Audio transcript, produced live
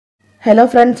Hello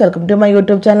friends, welcome to my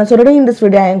YouTube channel. So today in this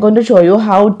video I am going to show you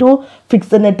how to fix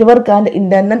the network and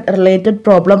internet related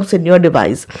problems in your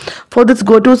device. For this,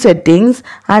 go to settings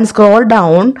and scroll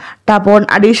down, tap on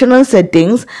additional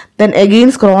settings, then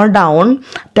again scroll down,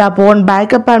 tap on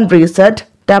backup and reset,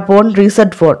 tap on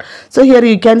reset phone. So here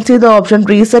you can see the option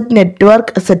reset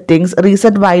network settings,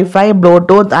 reset Wi-Fi,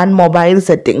 Bluetooth and mobile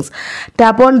settings.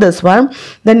 Tap on this one,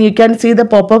 then you can see the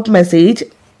pop-up message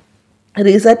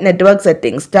reset network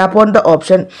settings. Tap on the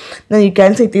option, then you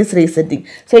can see it is resetting.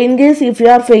 So in case if you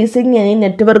are facing any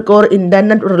network or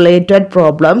internet related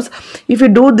problems, if you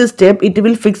do this step, it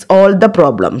will fix all the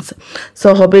problems.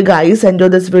 So hope you guys enjoy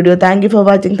this video. Thank you for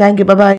watching. Thank you. Bye bye.